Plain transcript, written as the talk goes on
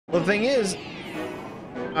Well, the thing is,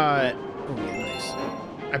 oh, yeah, nice.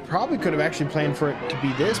 I probably could have actually planned for it to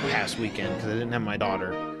be this past weekend because I didn't have my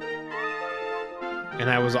daughter. And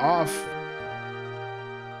I was off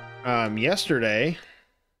yesterday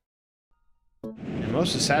and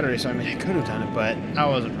most of Saturday, so I mean I could have done it, but I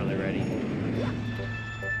wasn't really ready.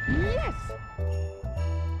 Yes.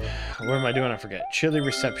 What am I doing? I forget. Chili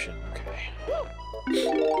reception. Okay.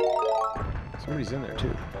 Somebody's in there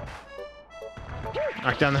too.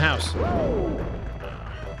 Knock down the house. Come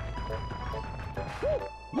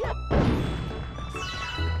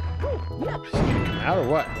out or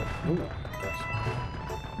what? Ooh.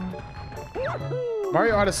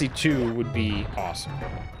 Mario Odyssey 2 would be awesome.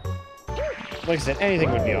 Like I said, anything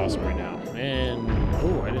would be awesome right now. And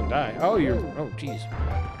oh, I didn't die. Oh, you're. Oh, jeez.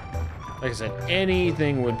 Like I said,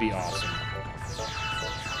 anything would be awesome.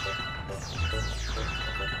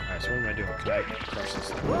 Alright, so what am I doing? Can I crush this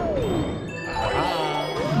thing?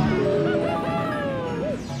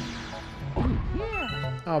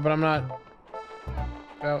 Oh, but I'm not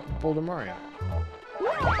about Boulder Mario.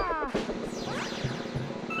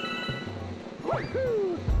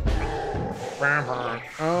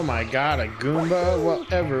 Oh my god, a Goomba?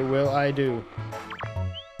 Whatever will I do?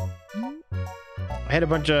 I had a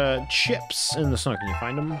bunch of chips in the snow. Can you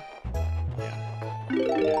find them? Yeah. Do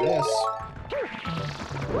this.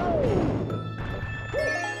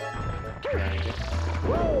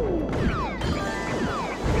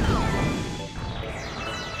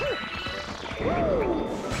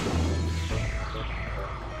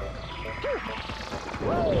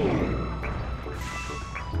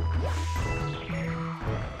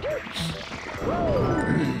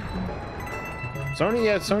 Sony,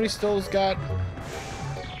 yeah, Sony still's got.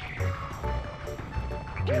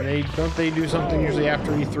 And don't they do something usually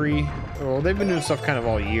after E3? Well, they've been doing stuff kind of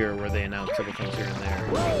all year where they announce little things here and there.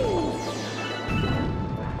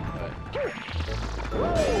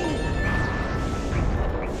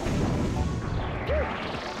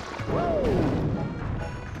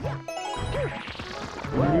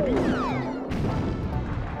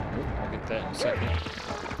 I'll get that in a second.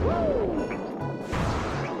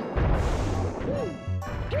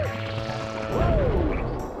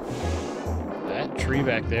 That tree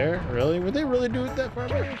back there? Really? Would they really do it that far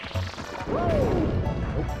back?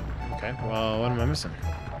 Oh, okay. Well, what am I missing?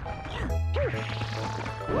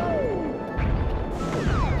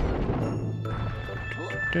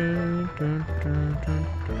 Dun, dun, dun, dun,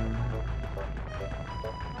 dun.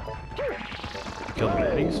 Kill the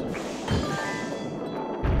baddies?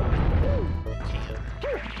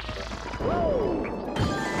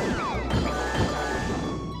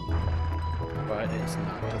 But it's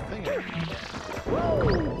not the thing anymore.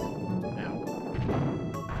 Now.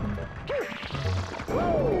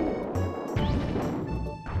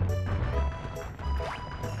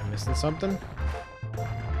 Am I missing something?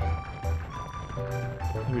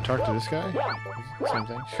 Did we talk to this guy? Same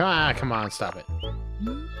thing? Ah, come on, stop it.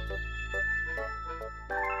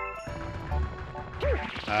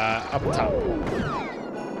 Up top.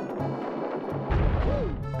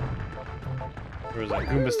 There was a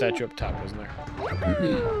Goomba statue up top, wasn't there?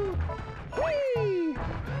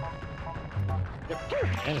 Yep,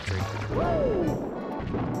 and a tree.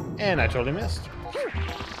 And I totally missed.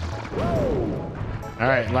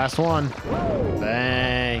 Alright, last one.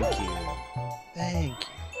 Thank you. Thank you.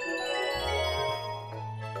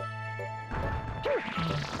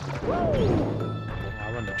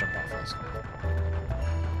 I'll run to jump off this one.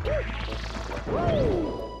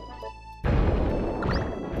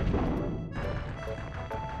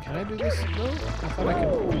 Can I do this? No? I thought I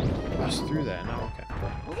could bust through that. No, okay.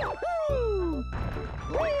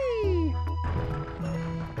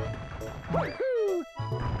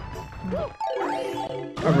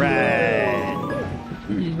 Alright.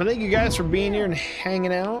 Well, thank you guys for being here and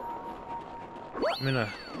hanging out. I'm in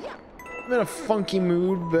a funky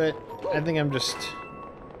mood, but I think I'm just...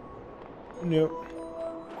 Nope.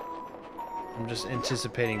 I'm just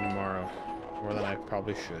anticipating tomorrow more than I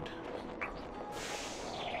probably should.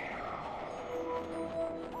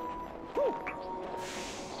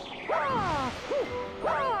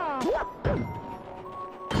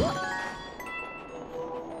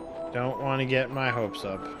 Don't want to get my hopes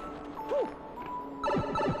up.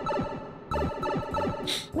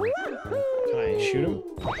 Can I shoot him?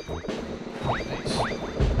 Nice.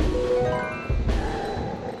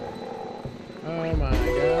 Oh my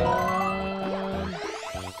god.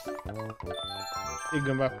 Big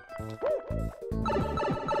Goomba.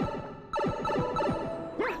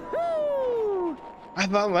 I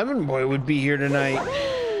thought Lemon Boy would be here tonight.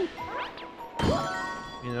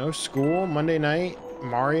 You know, school, Monday night,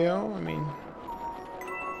 Mario, I mean...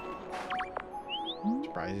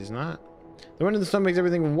 surprised he's not. The wind in the snow makes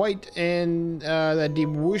everything white, and that deep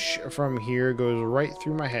whoosh from here goes right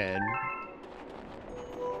through my head.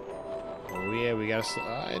 Oh yeah, we got a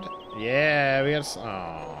slide. Yeah, we got a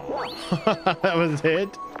slide. Oh. That was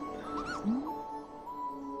it.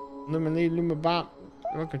 Luma Bop.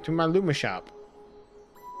 Welcome to my Luma shop.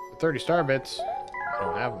 For 30 star bits. I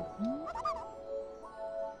don't have them.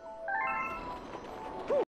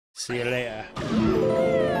 See you later.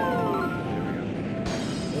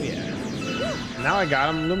 Oh yeah. Now I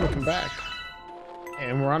got him. Luma, come back.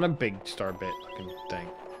 And we're on a big star bit looking thing.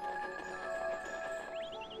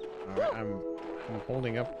 Alright, I'm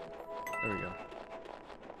holding up. There we go.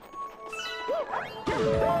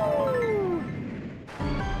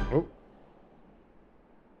 Oh.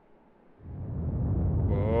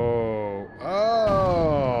 Whoa.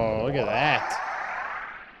 Oh, look at that.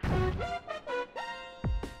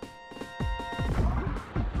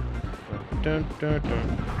 Dun, dun, dun, dun,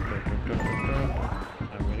 dun, dun, dun, dun.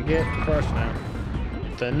 I'm gonna get crushed now.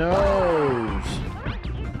 The nose.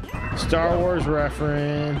 Star Wars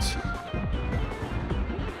reference.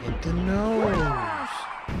 Hit the nose.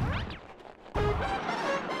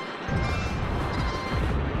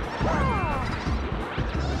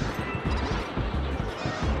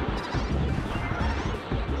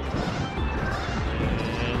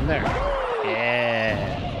 And there.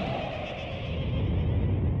 Yeah.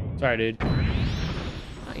 Sorry, dude.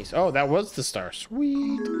 Nice. Oh, that was the star.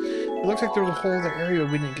 Sweet. It looks like there was a whole other area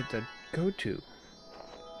we didn't get to go to.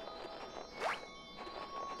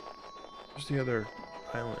 Where's the other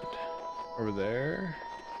island? Over there?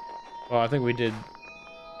 Oh, I think we did.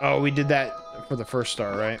 Oh, we did that for the first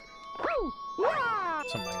star, right?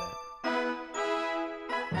 Something like that.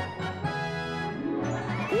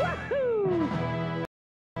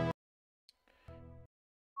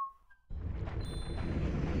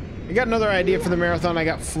 I got another idea for the marathon I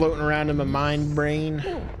got floating around in my mind brain.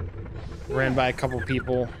 Ran by a couple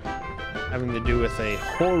people having to do with a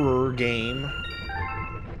horror game.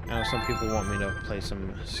 Now some people want me to play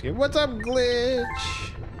some what's up,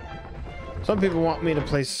 Glitch? Some people want me to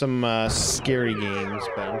play some scary games,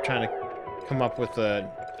 but I'm trying to come up with a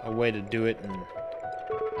way to do it, and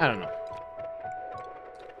I don't know.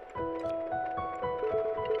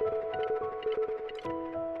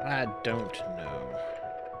 I don't know.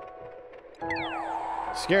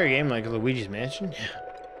 Scary game like Luigi's Mansion? Yeah.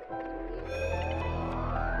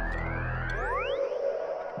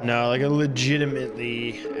 No, like a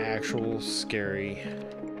legitimately actual scary.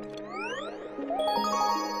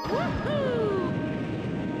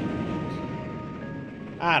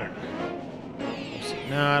 I don't know. We'll see.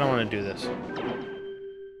 No, I don't want to do this.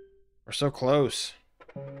 We're so close.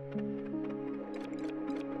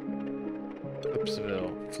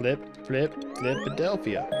 Flipsville.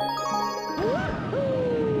 Philadelphia.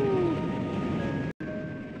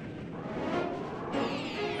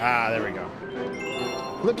 Ah, there we go.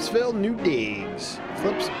 Flipsville New Digs.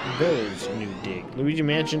 Flipsville's New Dig. Luigi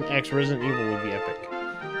Mansion X Resident Evil would be epic.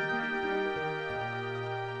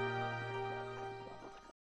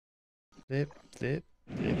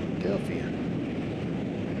 Philadelphia.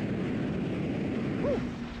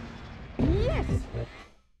 Yes.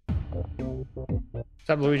 What's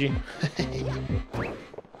up, Luigi?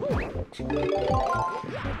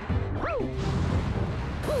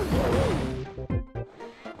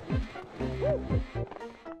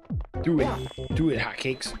 Do it,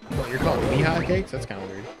 hotcakes. What, you're calling me hotcakes? That's kind of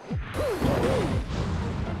weird.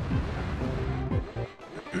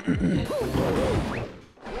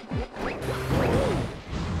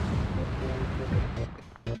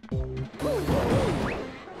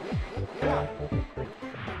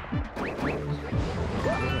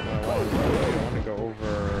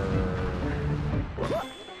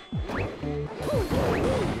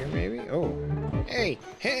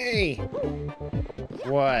 Hey!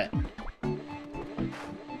 What?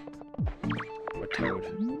 What toad?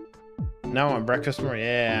 Now on breakfast tomorrow?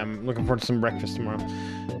 Yeah, I'm looking forward to some breakfast tomorrow.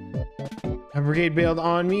 A brigade bailed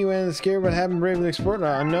on me when scared what happened bravely explored.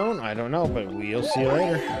 Unknown? I don't know, but we'll see you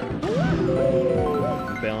later.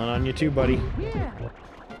 I'm bailing on you too, buddy.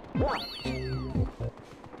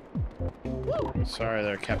 Sorry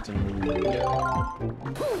there, Captain Mood.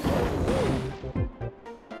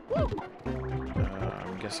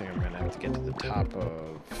 I'm guessing I'm gonna have to get to the top of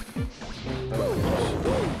those.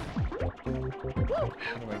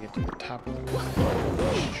 How do I get to the top of those?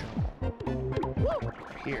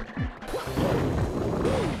 Here.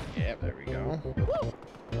 Yep, there we go.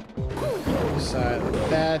 Side like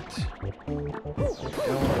that.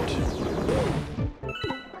 Don't.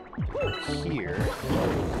 Here.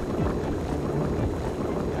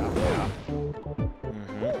 Yeah.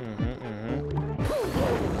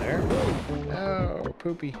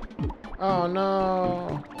 poopy. Oh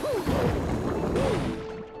no.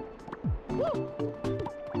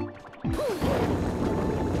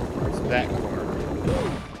 It's that corner.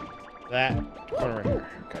 That corner right here.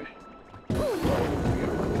 Okay.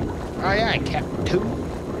 Oh yeah, Captain 2.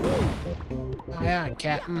 Oh yeah,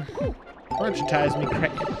 Captain. Why don't you ties me,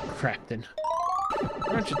 Crafton?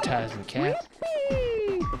 Why don't you ties me, Cap?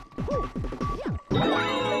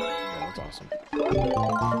 That's awesome.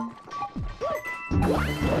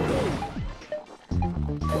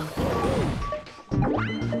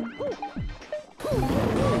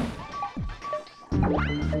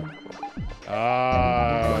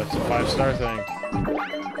 Ah, it's a 5-star thing.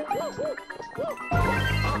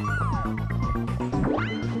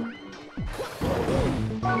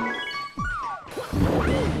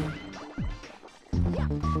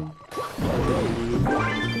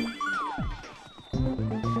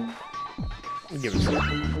 Give it a second.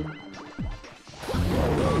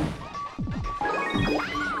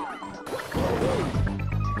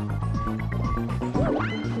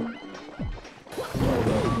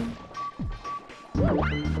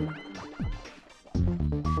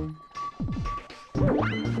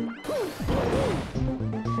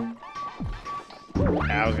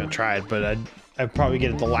 I was gonna try it, but I'd probably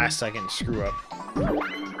get it the last second and screw up.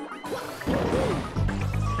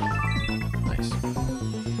 Nice.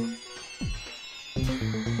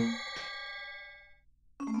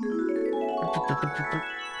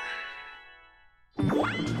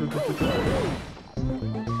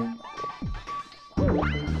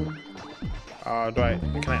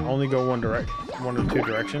 Can I only go one or two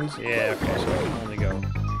directions? Yeah, okay, so I can only go.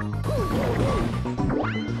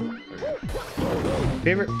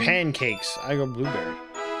 Favorite pancakes? I go blueberry.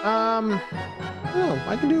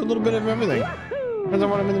 I can do a little bit of everything. Depends on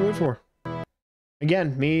what I'm in the mood for.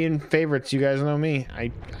 Again, me and favorites, you guys know me.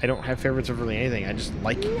 I don't have favorites of really anything. I just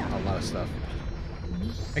like a lot of stuff.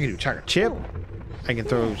 I can do chocolate chip. I can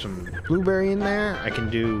throw some blueberry in there. I can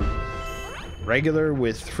do regular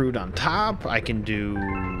with fruit on top. I can do...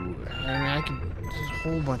 I can... There's a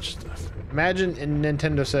whole bunch of stuff. Imagine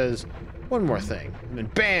Nintendo says, one more thing. And then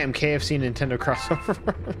bam, KFC Nintendo crossover.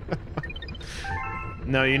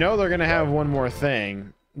 No, you know they're going to have one more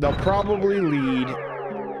thing. They'll probably lead...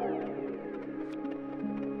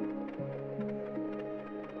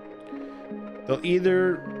 They'll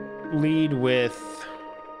either lead with...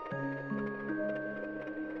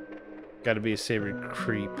 Gotta be a savory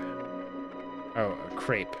crepe. Oh, a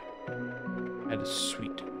crepe. I had a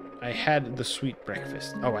sweet. I had the sweet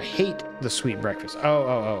breakfast. Oh, I hate the sweet breakfast.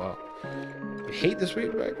 Oh. You hate the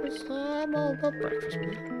sweet breakfast? I'm all about breakfast,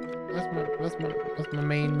 man. That's my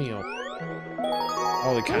main meal.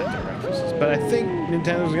 All the kinds of breakfasts. But I think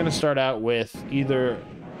Nintendo's gonna start out with either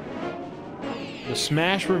the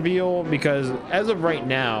Smash reveal, because as of right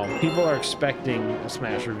now, people are expecting a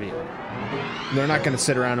Smash reveal. They're not gonna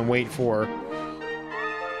sit around and wait for...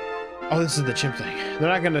 Oh, this is the chimp thing. They're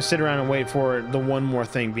not going to sit around and wait for the one more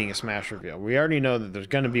thing being a Smash reveal. We already know that there's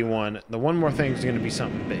going to be one. The one more thing is going to be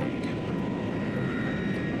something big.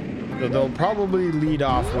 So they'll probably lead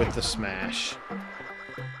off with the Smash.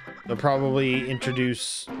 They'll probably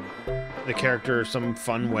introduce the character some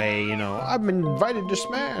fun way, you know, I've been invited to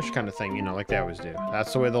Smash kind of thing, you know, like they always do.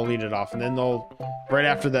 That's the way they'll lead it off. And then right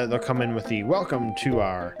after that, they'll come in with the welcome to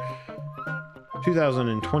our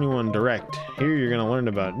 2021 Direct. Here you're going to learn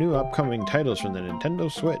about new upcoming titles from the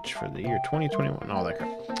Nintendo Switch for the year 2021 and all that crap.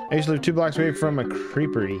 I used to live 2 blocks away from a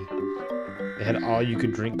creepery. They had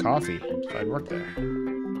all-you-could-drink coffee, so I'd work there.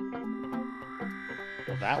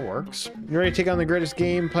 Well, that works. You ready to take on the greatest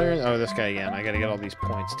game player? Oh, this guy again. I got to get all these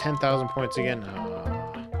points. 10,000 points again.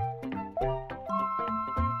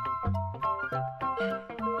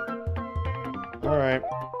 All right.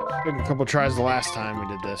 Took a couple tries the last time we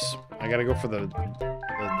did this. I gotta go for the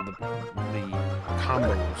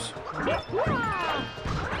combos.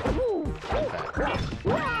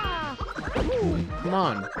 Come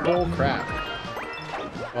on, bull crap.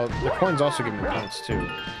 Well, the coins also give me points too. No.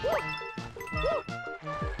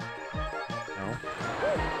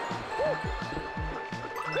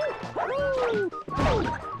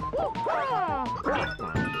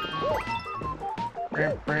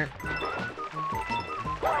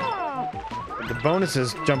 The bonus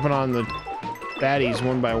is jumping on the baddies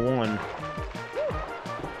one by one.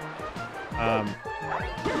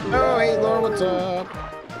 Oh, hey, Laura, what's up?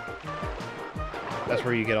 That's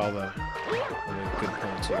where you get all the good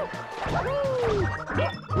points here. Yeah,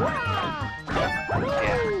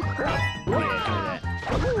 do that.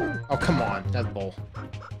 Oh, come on, that's bull.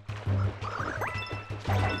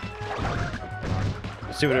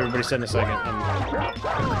 Let's see what everybody said in a second.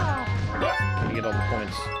 to get all the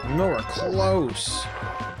points. I'm nowhere close.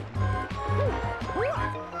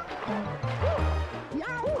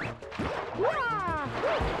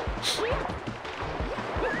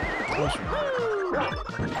 Closer.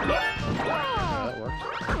 Yeah, that works.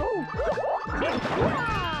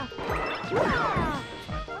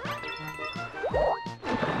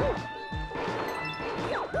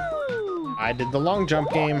 I did the long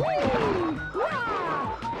jump game. I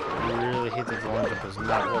really hate that the long jump is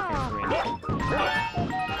not working for me.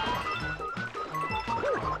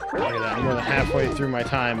 Look at that, I'm more than halfway through my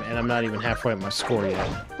time, and I'm not even halfway at my score yet.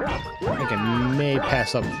 I think I may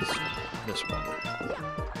pass up this one.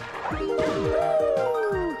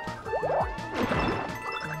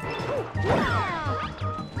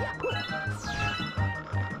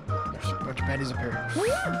 There's a bunch of baddies up here.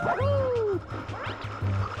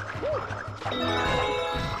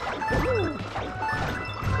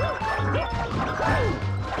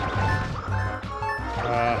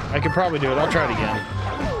 I could probably do it. I'll try it again.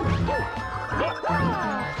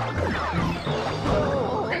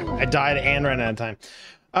 I died and ran out of time.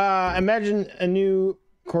 Imagine a new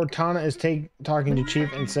Cortana is talking to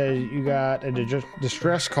Chief and says you got a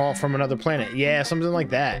distress call from another planet. Yeah, something like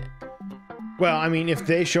that. Well, I mean, if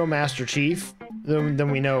they show Master Chief,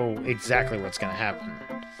 then we know exactly what's going to happen.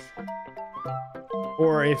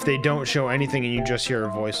 Or if they don't show anything and you just hear a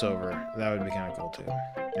voiceover, that would be kind of cool too.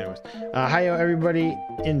 Anyways, hi-yo, everybody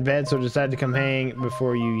in bed, so decided to come hang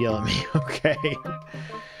before you yell at me. Okay.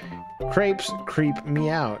 Crepes creep me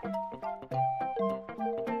out.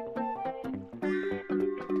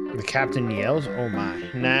 The captain yells? Oh my.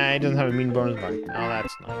 Nah, he doesn't have a mean bonus body. Oh,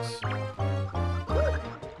 that's nice.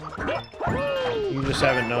 You just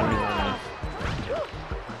haven't known me long enough.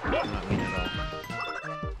 I'm not mean at all.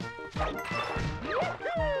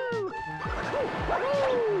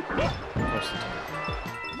 Most of the time.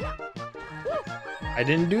 I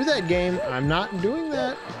didn't do that game. I'm not doing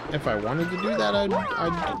that. If I wanted to do that, I'd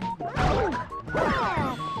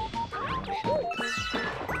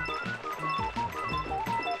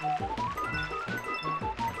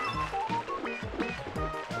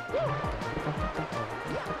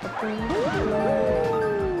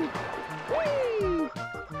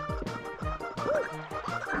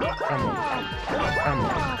Come on. Come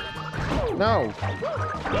on. No. Okay.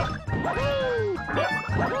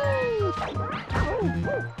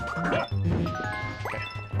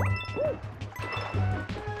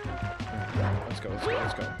 Let's go, let's go,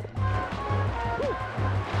 let's go.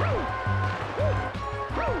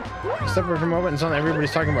 Step for a moment and suddenly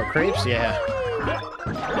everybody's talking about crepes? Yeah.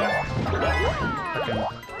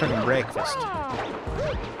 Talking breakfast.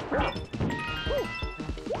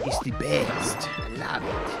 It's the best. I love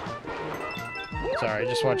it. Sorry,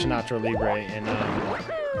 just watching Nacho Libre and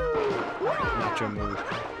Nacho move.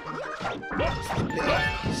 It's the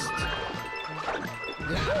best.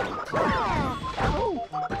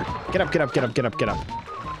 Get up, get up, get up, get up, get up.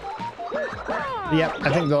 Yep, I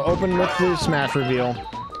think they'll open with the Smash reveal,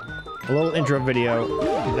 a little intro video,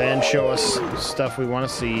 then show us stuff we want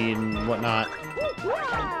to see and whatnot.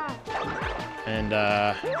 And,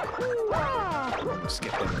 I'm gonna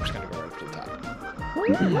skip it. I'm just gonna go right up to the top.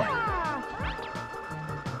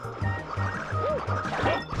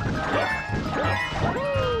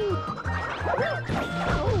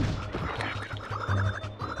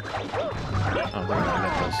 Oh, they're gonna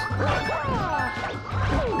get this.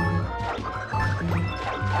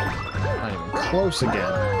 Not even close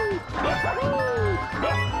again.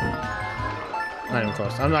 Not even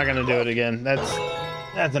close. I'm not gonna do it again.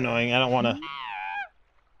 That's annoying. I don't wanna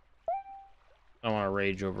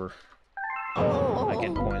rage over not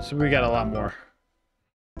getting points. So we got a lot more.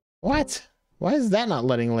 What? Why is that not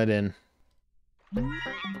letting lit in?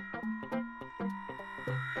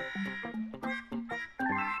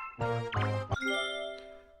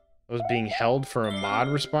 Was being held for a mod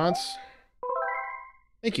response.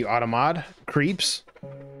 Thank you, Automod. Creeps.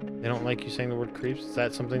 They don't like you saying the word creeps. Is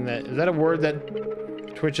that something that is that a word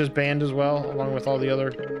that Twitch has banned as well, along with all the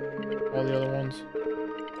other ones?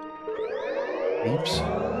 Creeps.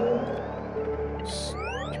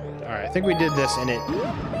 All right, I think we did this, and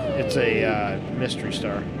it's a mystery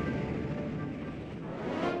star.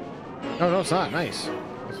 Oh no, it's not. Nice.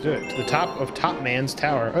 Let's do it. To the top of Top Man's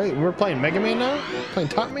tower. Oh, wait, we're playing Mega Man now? Playing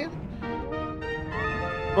Top Man?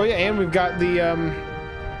 Oh yeah, and we've got the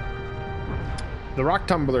rock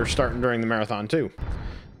tumbler starting during the marathon too.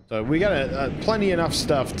 So we got plenty enough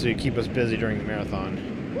stuff to keep us busy during the marathon.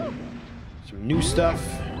 Some new stuff,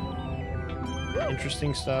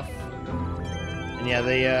 interesting stuff, and yeah,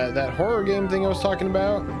 that horror game thing I was talking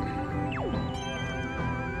about.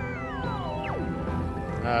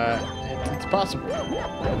 It's possible.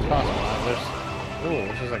 It's possible. There's... Oh,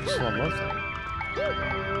 this is like a slow-mo thing.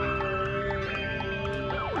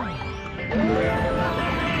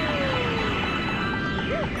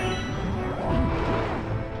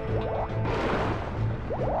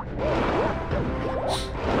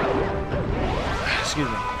 Excuse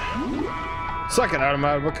me. Suck it,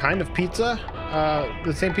 Automat. What kind of pizza?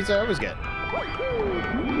 The same pizza I always get.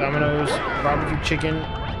 Domino's, barbecue chicken,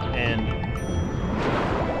 and...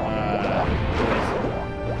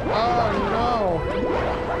 oh, no!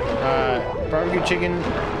 Barbecue chicken,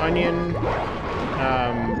 onion, I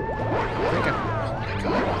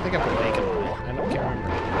think I put bacon on it. I can't remember.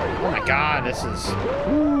 Oh my god, this is...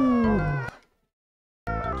 Ooh.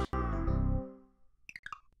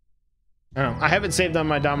 I don't know. I have it saved on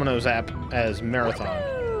my Domino's app as Marathon.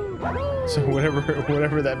 So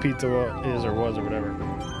whatever that pizza is or was or whatever.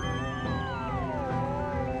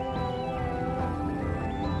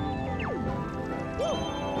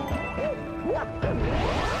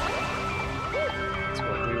 That's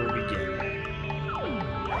what we will begin.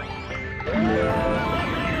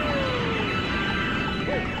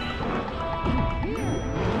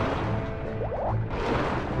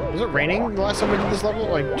 Was it raining the last time we did this level?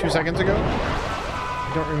 Like 2 seconds ago?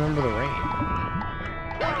 I don't remember the rain.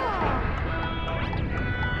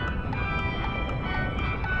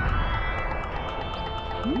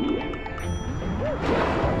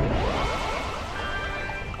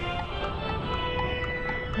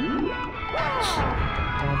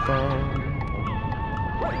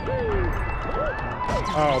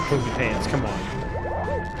 Oh, poopy pants, come on.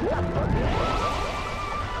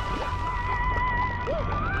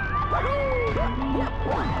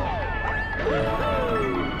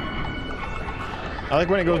 I like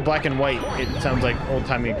when it goes black and white. It sounds like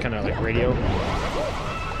old-timey kind of like radio.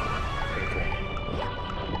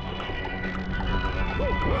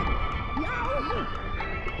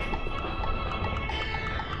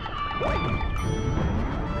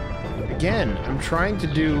 Again, I'm trying to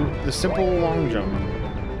do the simple long jump.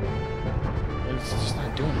 And it's just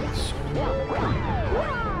not doing it. So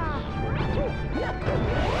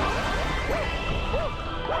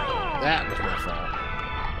that was my fault.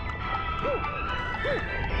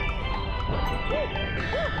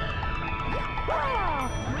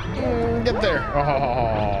 Get there.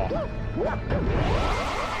 Oh.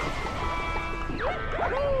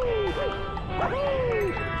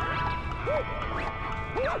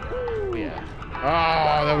 Yeah.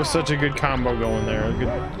 Oh, that was such a good combo going there. Good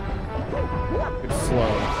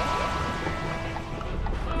flow.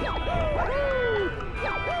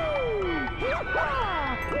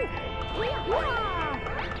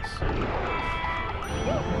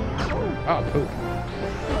 Oh, poop.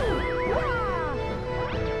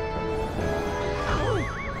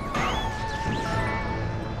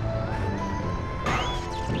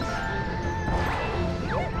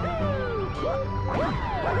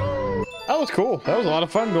 That was cool. That was a lot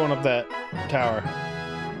of fun going up that tower.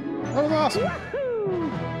 That was awesome.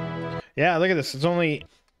 Yeah, look at this. It's only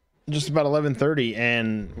just about 11:30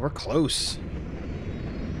 and we're close.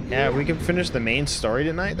 Yeah, if we can finish the main story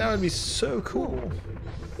tonight, that would be so cool.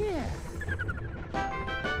 Yeah.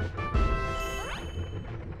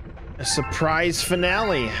 A surprise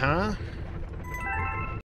finale, huh?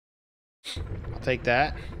 I'll take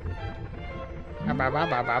that. I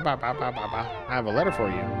have a letter for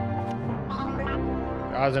you.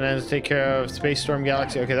 Odds and ends take care of Space Storm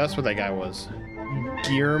Galaxy. Okay, that's what that guy was.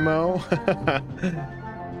 Guillermo.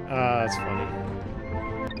 That's funny.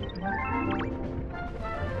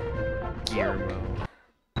 Guillermo.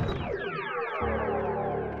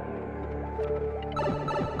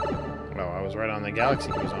 Oh, I was right on the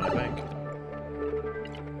galaxy he was on, I think.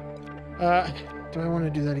 Do I want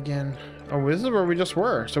to do that again? Oh, this is where we just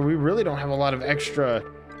were, so we really don't have a lot of extra...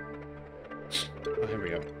 Oh, here we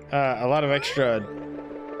go. A lot of extra...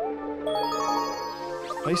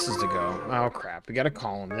 places to go. Oh, crap. We gotta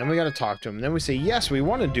call him. Then we gotta talk to him. Then we say, yes, we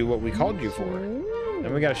want to do what we called you for.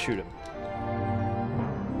 Then we gotta shoot him.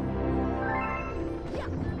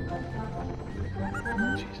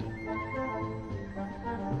 Jeez.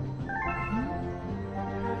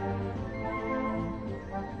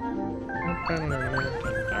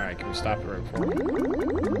 Alright, can we stop it right before?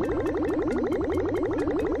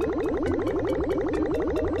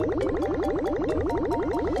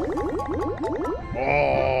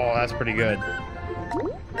 Oh, that's pretty good.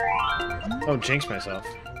 Oh, jinx myself.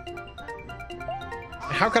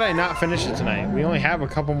 How could I not finish it tonight? We only have a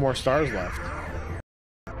couple more stars left.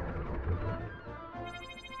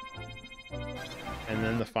 And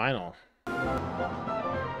then the final.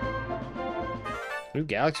 New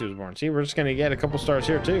galaxy was born. See, we're just gonna get a couple stars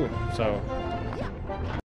here too. So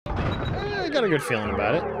I got a good feeling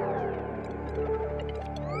about it.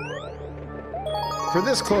 For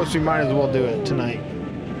this close, we might as well do it tonight.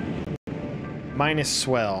 Minus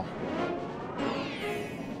swell.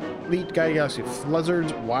 Elite Guy Galaxy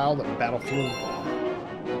Fluzzards Wild Battlefield.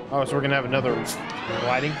 Oh, so we're gonna have another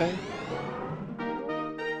gliding thing?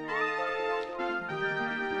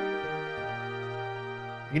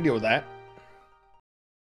 You can deal with that.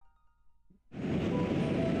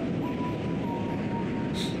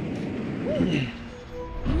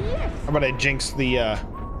 How about I jinx the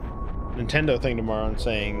Nintendo thing tomorrow and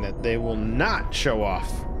saying that they will not show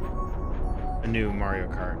off a new Mario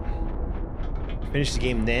Kart. Finish the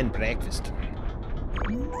game, then breakfast.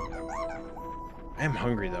 I am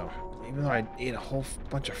hungry though, even though I ate a whole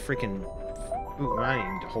bunch of freaking food. Well, I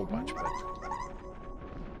didn't eat a whole bunch, but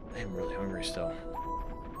I am really hungry still.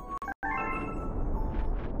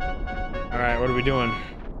 All right, what are we doing?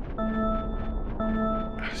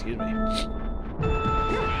 Excuse me.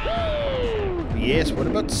 Yes, what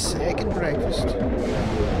about second breakfast? I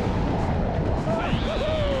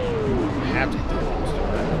have to eat the balls, don't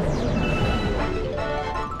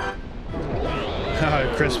I?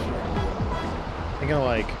 Oh, crisp. Thinking of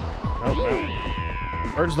like, oh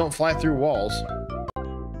no. Birds don't fly through walls.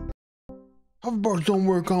 Hoverboards don't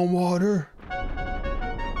work on water.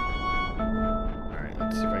 Alright,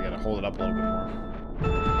 let's see if I gotta hold it up a little bit more.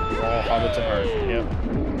 All hobbits at heart, yep.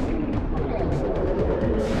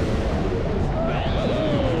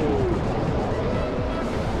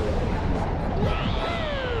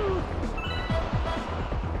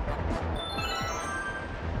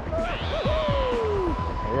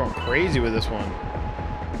 We're going crazy with this one.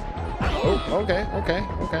 Oh, okay. Oh,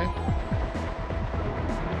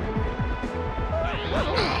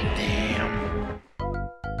 damn.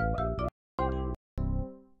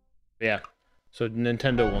 Yeah. So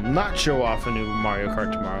Nintendo will not show off a new Mario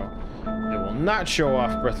Kart tomorrow. They will not show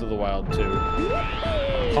off Breath of the Wild 2.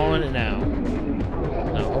 I'm calling it now.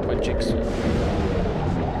 Now, I hope I jinxed it.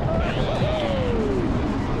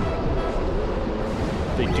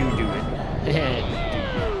 They do it.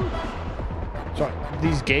 So,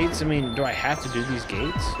 these gates, I mean, do I have to do these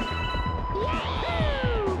gates?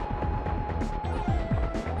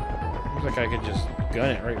 Looks like I could just gun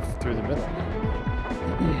it right through the middle.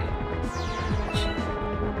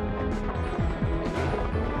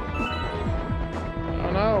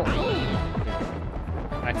 Oh no!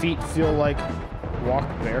 My feet feel like walk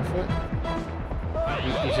barefoot?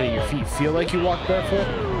 You say your feet feel like you walk barefoot?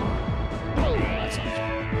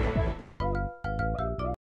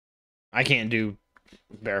 I can't do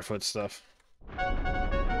barefoot stuff.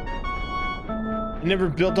 I never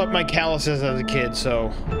built up my calluses as a kid,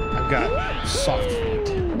 so I've got soft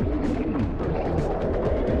feet.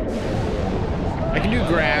 I can do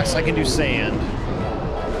grass, I can do sand,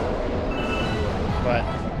 but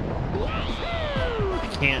I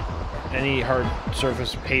can't any hard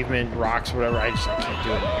surface, pavement, rocks, whatever. I can't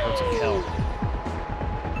do it. It hurts like hell.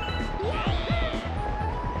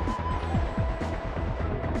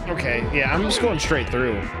 Okay, yeah, I'm just going straight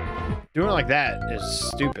through. Doing it like that is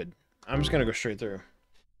stupid. I'm just gonna go straight through.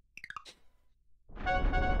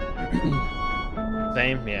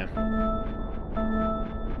 Same, yeah.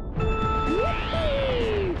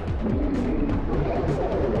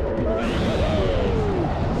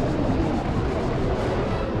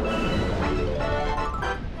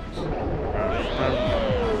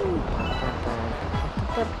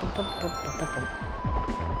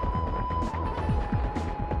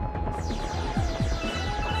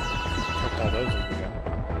 All those as we go.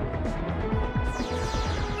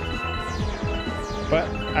 But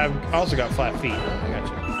I've also got flat feet. I got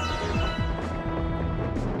you.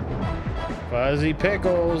 Fuzzy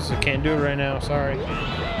pickles. I can't do it right now. Sorry.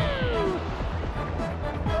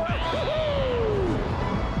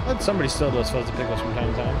 But somebody still does fuzzy pickles from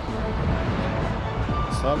time to time.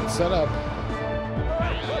 Still have it set up.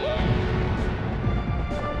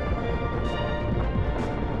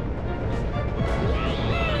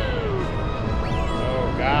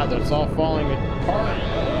 God, that's all falling apart.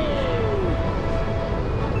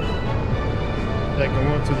 Like we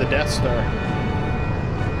went through the Death Star.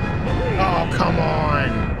 Oh, come on!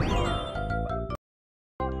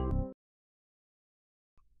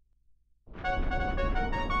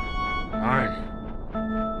 Darn.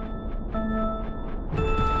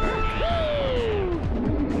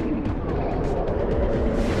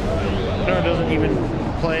 No, it doesn't even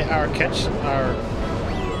play our catch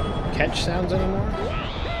sounds anymore.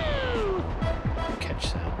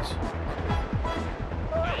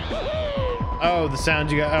 Oh, the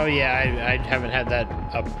sound you got. Oh, yeah, I haven't had that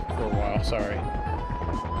up for a while. Sorry.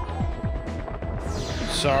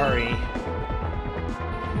 Sorry.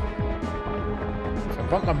 If I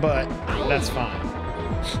bump my butt, that's fine.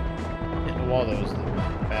 Hitting the wall, though, is the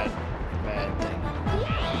bad thing.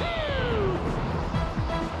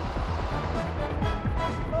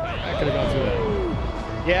 I could have gone through that.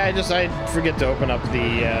 Yeah, I forget to open up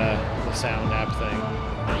the sound app thing.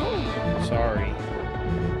 Sorry.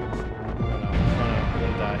 I'm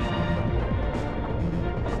gonna die.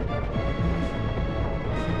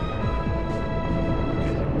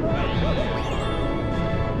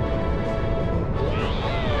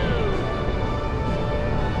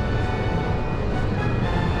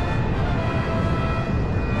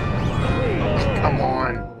 Come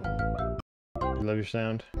on. You love your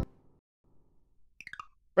sound.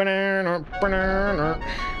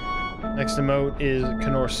 Next emote is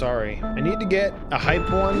Kanorsari. I need to get a hype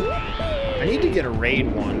one. I need to get a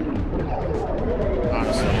raid one.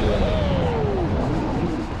 Honestly.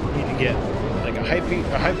 I need to get like a hype.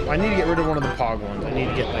 I need to get rid of one of the Pog ones. I need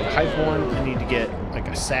to get like a hype one. I need to get like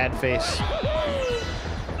a sad face.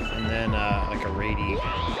 And then like a raid one.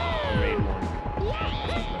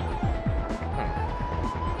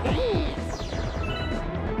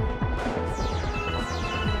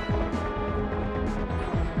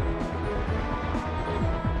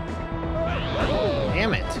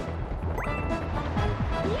 Damn it.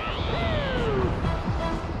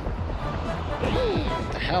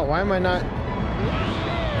 What the hell? Why am I not?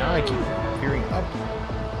 Now I keep veering up.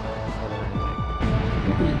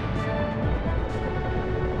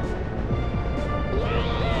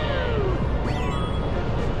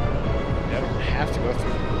 I don't have to go through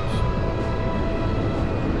those.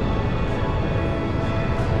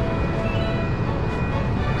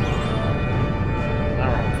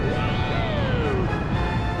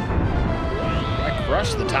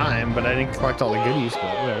 Rushed the time, but I didn't collect all the goodies, but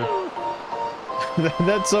whatever.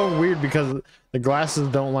 That's so weird because the glasses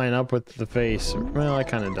don't line up with the face. Well, it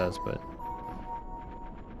kind of does, but...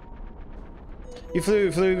 You flew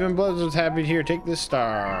even Bloods was happy here. Take this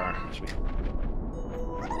star. Sweet.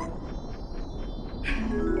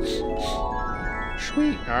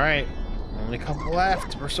 Sweet. Alright. Only a couple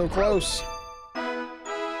left. We're so close.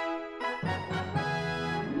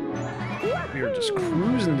 We are just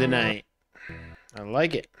cruising tonight. I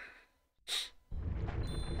like it.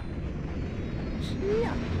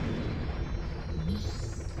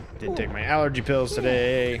 Didn't take my allergy pills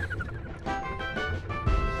today.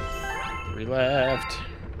 3 left.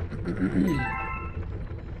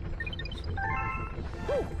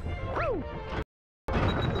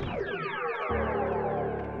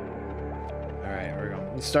 Alright, here we go.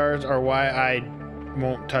 The stars are why I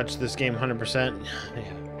won't touch this game 100%.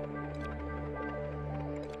 Yeah.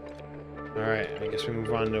 Alright, I guess we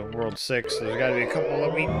move on to World 6. There's gotta be a couple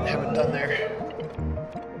that we haven't done there.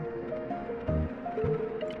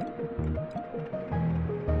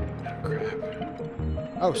 Oh, crap.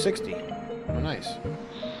 Oh, 60. Oh, nice.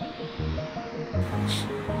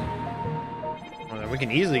 Well, we can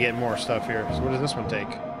easily get more stuff here. So what does this one take?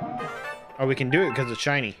 Oh, we can do it because it's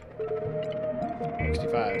shiny.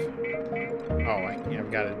 65. Oh, I've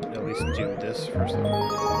got to at least do this first.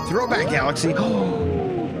 Throwback Galaxy!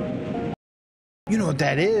 You know what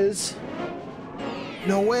that is?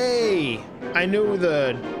 No way! I knew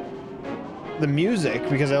the music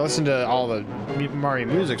because I listened to all the Mario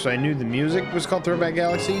music, so I knew the music was called Throwback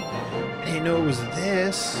Galaxy. I didn't know it was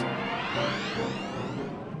this.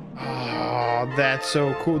 Oh, that's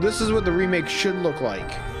so cool. This is what the remake should look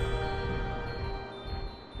like.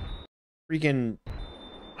 Freaking...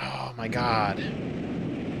 Oh my god.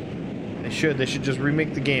 They should just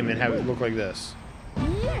remake the game and have it look like this.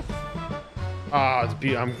 Oh, it's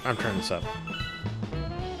beautiful. I'm turning this up.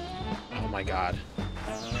 Oh my god.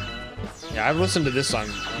 Yeah, I've listened to this song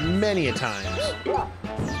many a times.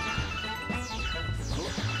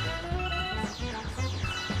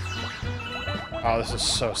 Oh, this is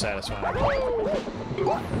so satisfying.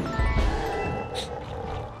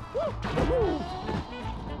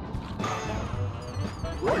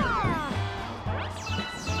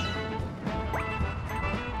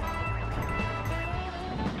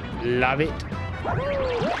 Love it.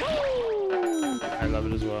 I love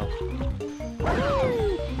it as well.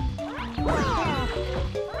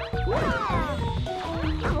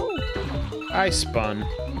 I spun.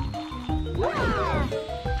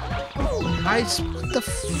 The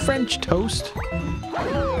French toast.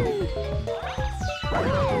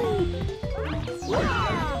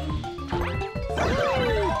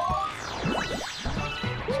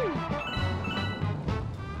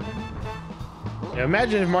 Yeah,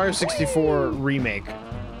 imagine if Mario 64 remake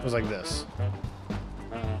was like this.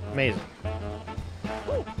 Amazing.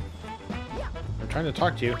 I'm trying to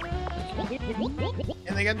talk to you.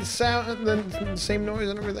 And they got the sound and the same noise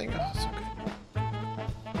and everything. Oh, so good.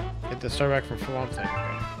 Get the start back from Swamp Thing. Okay.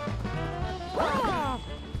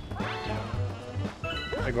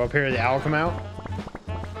 I go up here, the owl come out.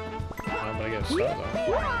 Oh, but I gotta start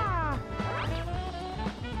though.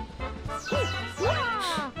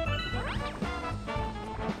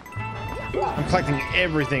 I'm collecting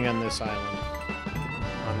everything on this island.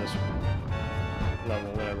 On this level,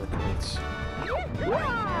 whatever. It's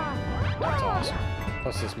that's awesome.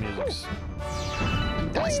 Plus this music's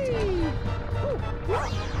fantastic.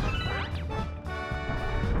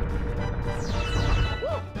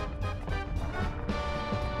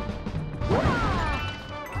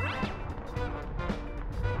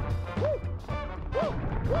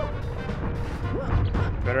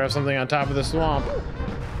 Better have something on top of the swamp.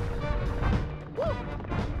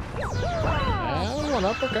 One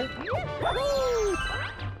up, okay.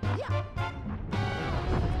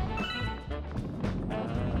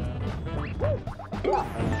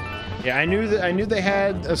 Yeah, I knew they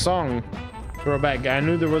had a song, Throwback. I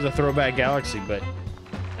knew there was a Throwback Galaxy,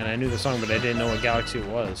 and I knew the song, but I didn't know what galaxy it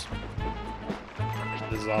was.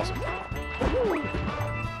 This is awesome. We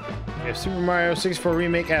have Super Mario 64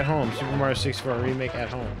 Remake at home. Super Mario 64 Remake at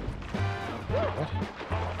home. What?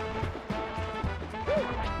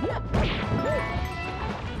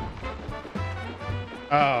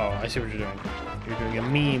 Oh, I see what you're doing. You're doing a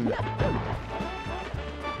meme.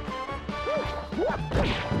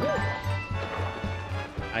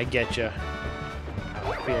 I get you.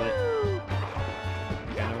 I feel it.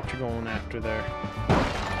 I know what you're going after there.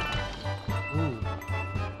 Ooh.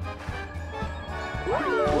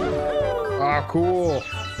 Oh, cool.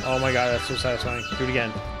 Oh my god, that's so satisfying. Do it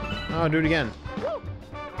again. Oh, do it again.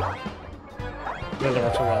 Doesn't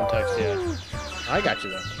work so well in text, yeah. I got you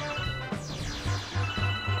though.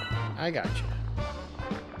 I got you.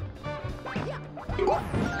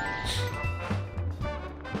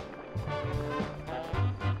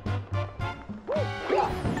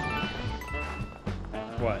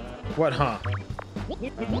 What? What, huh?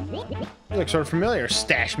 You look sort of familiar,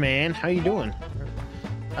 Stash Man. How you doing?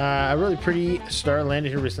 A really pretty star landed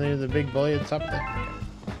here recently with a big bully at the top of that.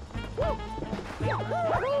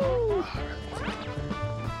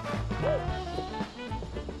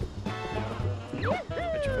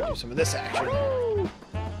 Bet you could do some of this action.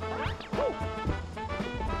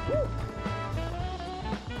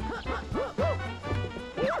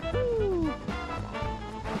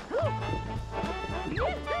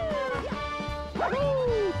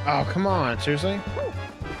 Oh, come on, seriously?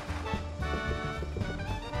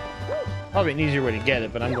 Probably an easier way to get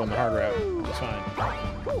it, but I'm going the hard route. It's fine.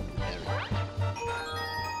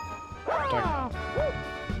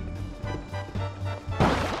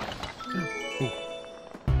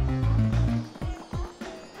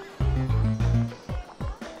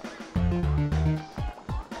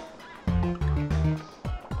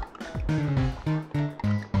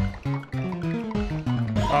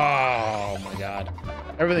 Oh my god.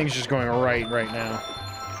 Everything's just going right now.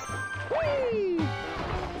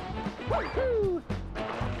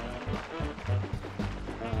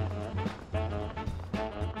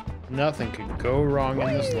 Nothing could go wrong in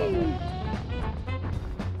this level.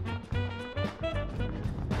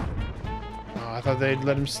 Oh, I thought they'd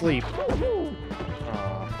let him sleep. Oh.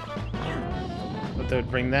 But they would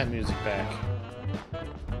bring that music back.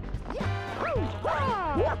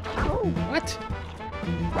 What?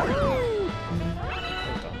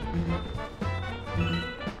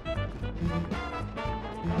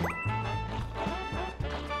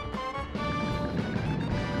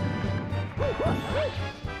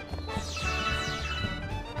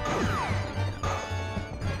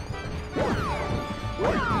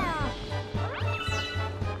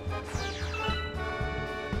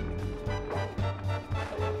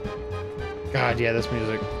 God, yeah, this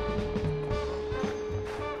music.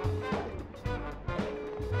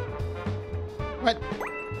 What?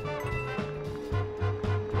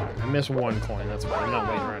 I missed one coin, that's why I'm not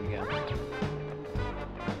waiting around again.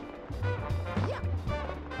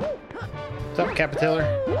 What's up, Capitailor?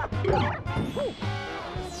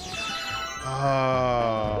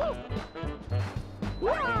 Oh.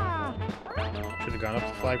 Should have gone up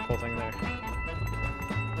the flagpole thing there.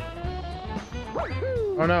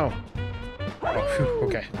 Oh no. Oh, phew,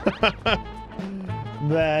 okay.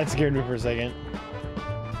 That scared me for a second.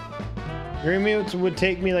 Your emotes would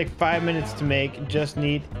take me like 5 minutes to make. Just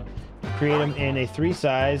need to create them in a 3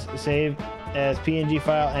 size, save as PNG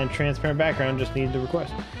file, and transparent background. Just need the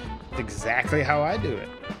request. exactly how I do it.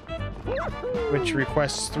 Which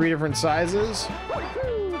requests 3 different sizes.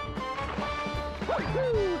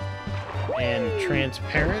 And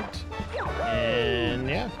transparent. And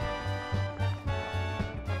yeah.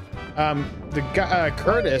 The guy,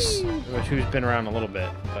 Curtis, who's been around a little bit,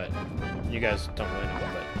 but you guys don't really know,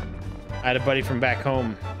 but I had a buddy from back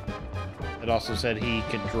home that also said he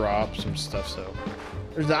could draw up some stuff, so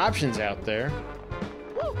there's the options out there.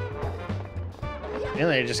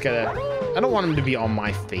 Mainly I just gotta, I don't want him to be on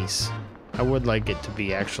my face. I would like it to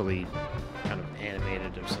be actually kind of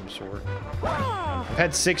animated of some sort. I've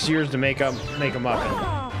had 6 years to make them up, and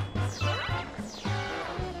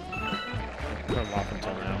put them off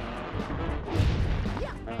until now.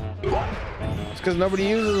 It's because nobody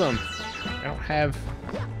uses them. I don't have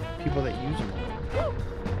people that use them.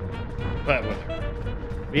 But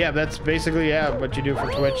whatever. But yeah, that's basically, yeah, what you do for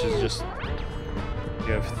Twitch is just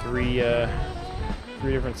you have 3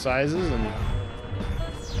 different sizes and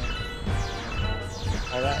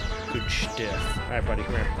all that good stuff. All right, buddy,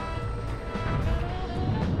 come here.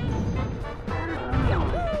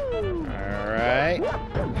 All right.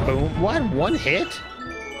 Boom. What? 1 hit?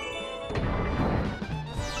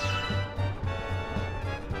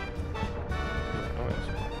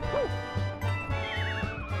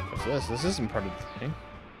 What's this? This isn't part of the thing.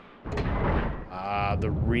 Ah,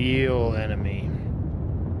 the real enemy.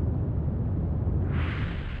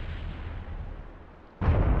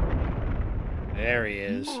 There he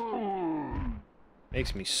is.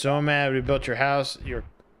 Makes me so mad. We built your house.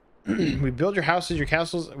 We build your houses, your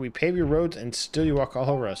castles. We pave your roads, and still you walk all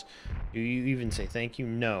over us. Do you even say thank you?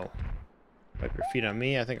 No. Wipe your feet on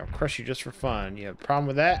me. I think I'll crush you just for fun. You have a problem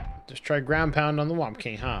with that? Just try ground pound on the Womp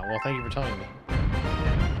King, huh? Well, thank you for telling me.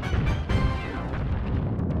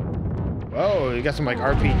 Whoa, you got some like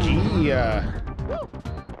RPG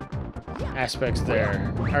aspects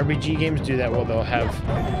there. RPG games do that. Well, they'll have,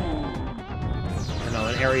 you know,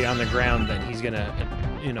 an area on the ground that he's gonna,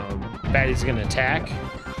 you know, baddie's gonna attack.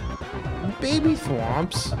 Baby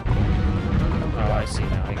thwomps. Oh, I see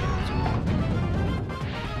now. I get it.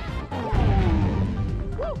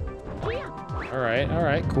 All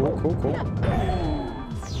right, cool.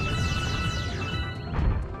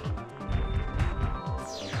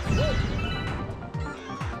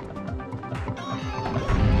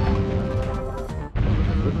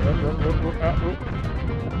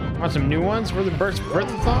 Want some new ones for the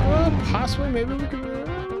birthathon? Well, possibly, maybe we could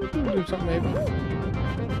do something, maybe.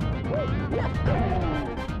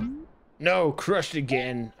 No, crushed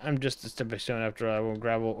again. I'm just a stepping stone after I will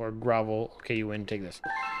grovel. Okay, you win. Take this.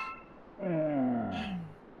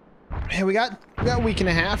 Hey, we got a week and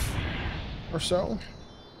a half or so.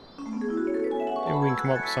 Maybe we can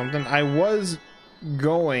come up with something. I was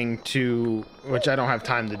going to, which I don't have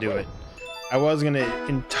time to do it. I was gonna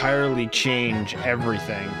entirely change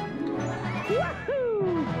everything,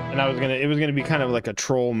 and it was gonna be kind of like a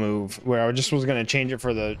troll move where I just was gonna change it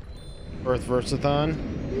for the Earth Versathon.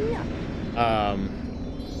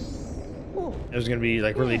 It was gonna be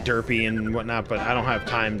like really derpy and whatnot, but I don't have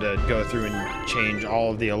time to go through and change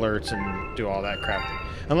all of the alerts and do all that crap,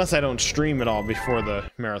 unless I don't stream it all before the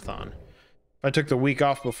marathon. If I took the week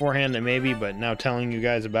off beforehand, then maybe, but now telling you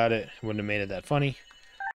guys about it wouldn't have made it that funny.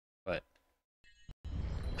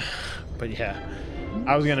 But yeah,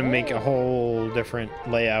 I was gonna make a whole different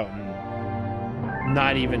layout and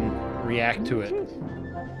not even react to it,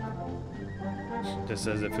 just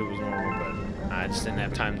as if it was normal, but I just didn't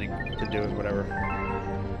have time to do it, whatever.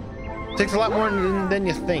 It takes a lot more than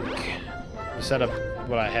you think to set up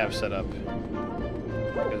what I have set up,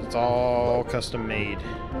 because it's all custom made.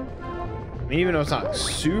 I mean, even though it's not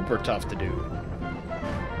super tough to do,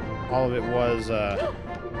 all of it was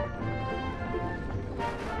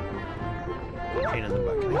pain in the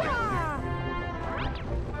butt. Can I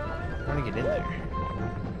want to get in there.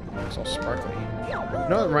 It's all sparkly.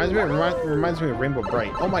 No, it reminds me of Rainbow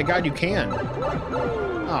Bright. Oh my god, you can!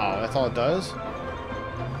 Oh, that's all it does?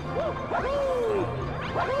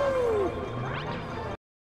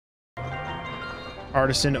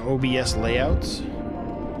 Artisan OBS layouts?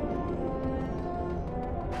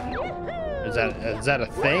 Is that a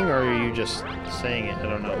thing, or are you just saying it? I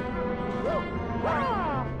don't know.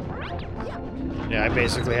 Yeah, I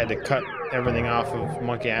basically had to cut everything off of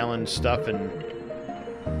Monkey Island stuff and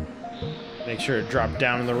make sure it dropped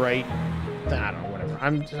down in the right. I don't know, whatever.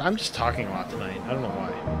 I'm just talking a lot tonight. I don't know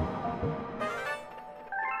why.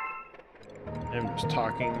 I'm just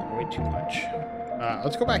talking way too much.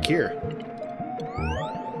 Let's go back here.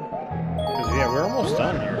 Cause yeah, we're almost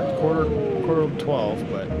done here. It's quarter of 12,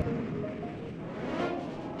 but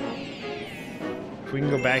if we can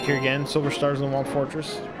go back here again, Silver Stars in the Wall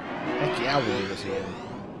Fortress. Heck yeah, we'll do this again.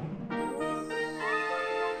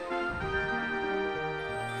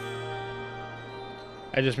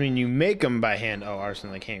 I just mean you make them by hand. Oh,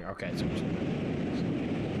 arson like hanger. Okay. So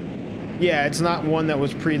yeah, it's not one that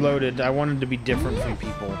was preloaded. I wanted to be different from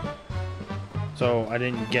people. So I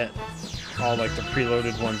didn't get all like the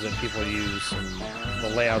preloaded ones that people use, and the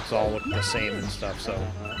layouts all look the same and stuff. So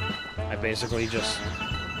I basically just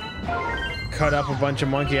cut up a bunch of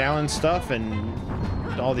Monkey Island stuff, and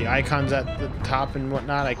all the icons at the top and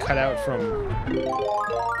whatnot I cut out from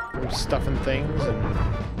stuff and things, and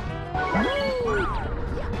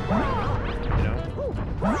you know,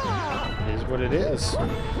 it is what it is.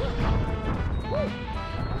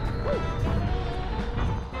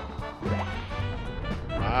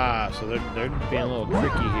 Ah, so they're being a little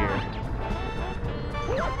tricky here.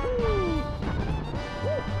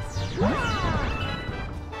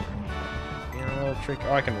 Being a little tricky.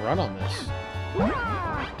 Oh, I can run on this.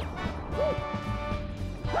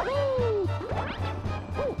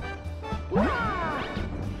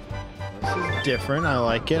 This is different. I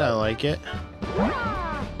like it. I like it.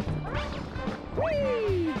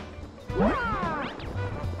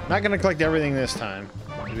 Not gonna collect everything this time,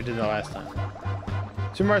 as we did the last time.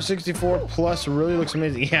 Super Mario 64 Plus really looks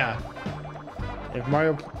amazing. Yeah. If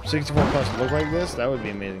Mario 64 Plus looked like this, that would be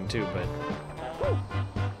amazing too, but...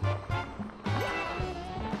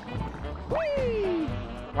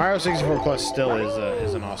 Mario 64 Plus still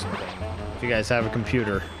is an awesome thing. If you guys have a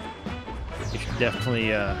computer, you should definitely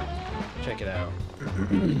check it out.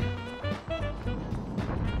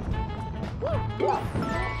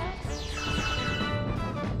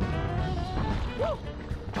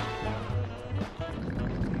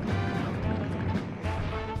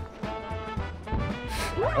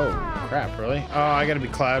 Oh, crap, really? Oh, I gotta be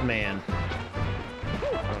Cloud Man.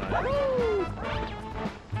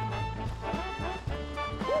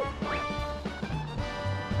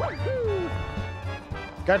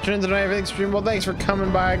 Got your tonight, everything's stream. Well, thanks for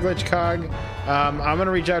coming by, GlitchCog. I'm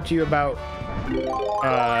gonna reach out to you about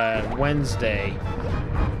Wednesday.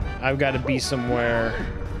 I've got to be somewhere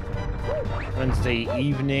Wednesday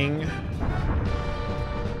evening.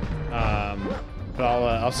 But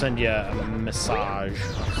I'll send you a message. I'll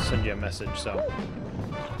send you a message so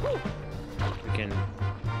we can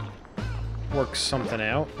work something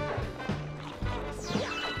out.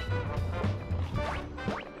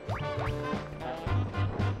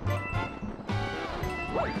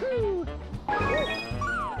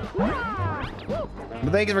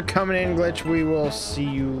 But thank you for coming in, Glitch. We will see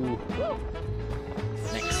you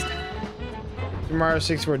next. Super Mario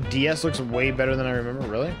 64 DS looks way better than I remember.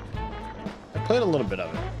 Really? I played a little bit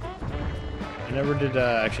of it. I never did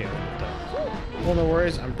actually own it though. Well, no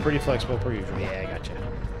worries. I'm pretty flexible per usual. Yeah, I gotcha.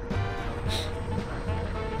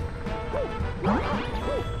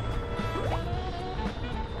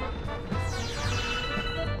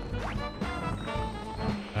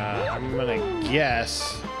 I'm gonna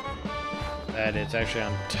guess that it's actually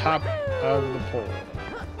on top of the pole.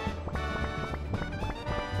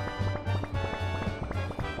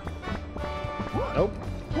 Nope.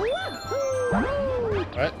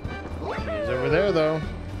 What? He's over there though.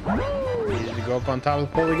 You need to go up on top of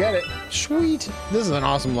the pole to get it. Sweet. This is an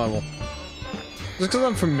awesome level. Just because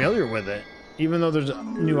I'm familiar with it, even though there's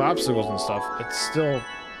new obstacles and stuff, it's still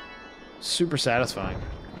super satisfying.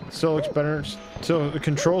 It still looks better. Still, it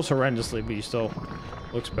controls horrendously, but you still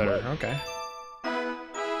looks better. Okay.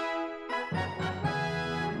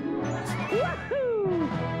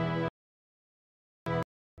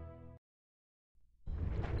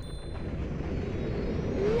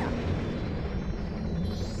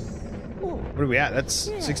 What are we at? That's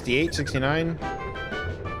 68, 69.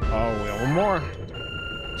 Oh, we got one more.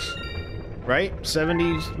 Right?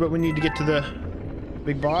 70 is what we need to get to the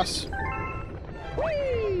big boss.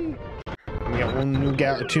 We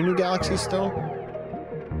got two new galaxies still.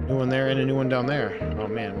 New one there and a new one down there. Oh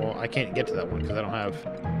man, well I can't get to that one because I don't have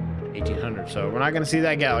 1800. So we're not gonna see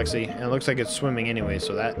that galaxy, and it looks like it's swimming anyway.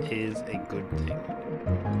 So that is a good thing.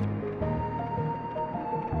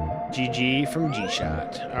 GG from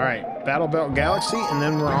G-Shot. All right, Battle Belt Galaxy, and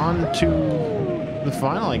then we're on to the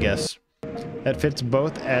final, I guess. That fits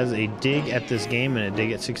both as a dig at this game and a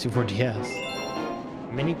dig at 64 DS.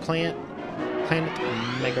 Mini Planet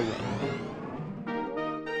Mega Run.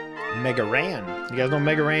 Mega Ran. You guys know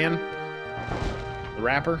Mega Ran? The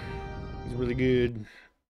rapper? He's really good.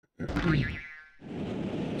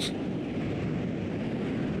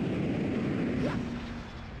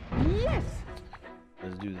 Yes.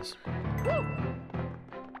 Let's do this.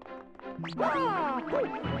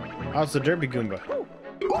 Oh, it's the Derpy Goomba.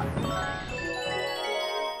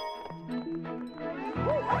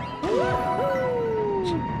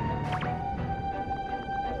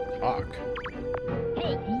 Talk.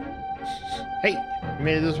 Hey, you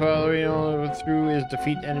made it this far. You know, through is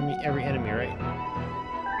defeat every enemy, right?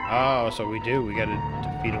 Oh, so we do. We gotta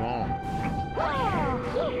defeat them all.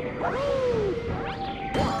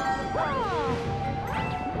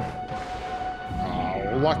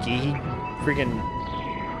 Oh, lucky. He freaking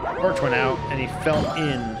torch went out and he fell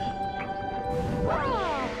in.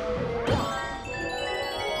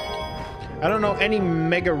 I don't know any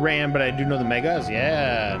Mega Ram, but I do know the Megas.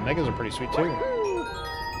 Yeah, Megas are pretty sweet too.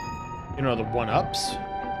 You know the 1-ups.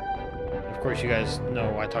 Of course, you guys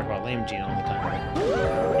know I talk about LameGenie all the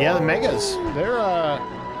time. Yeah, the Megas. They're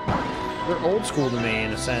old school to me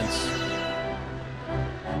in a sense.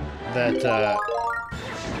 That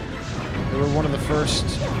they were one of the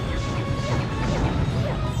first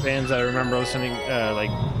bands that I remember listening, like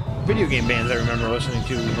video game bands I remember listening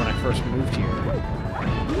to when I first moved here.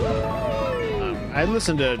 I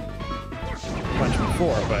listened to a bunch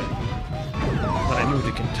before, but when I moved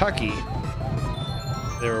to Kentucky,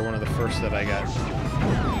 they were one of the first that I got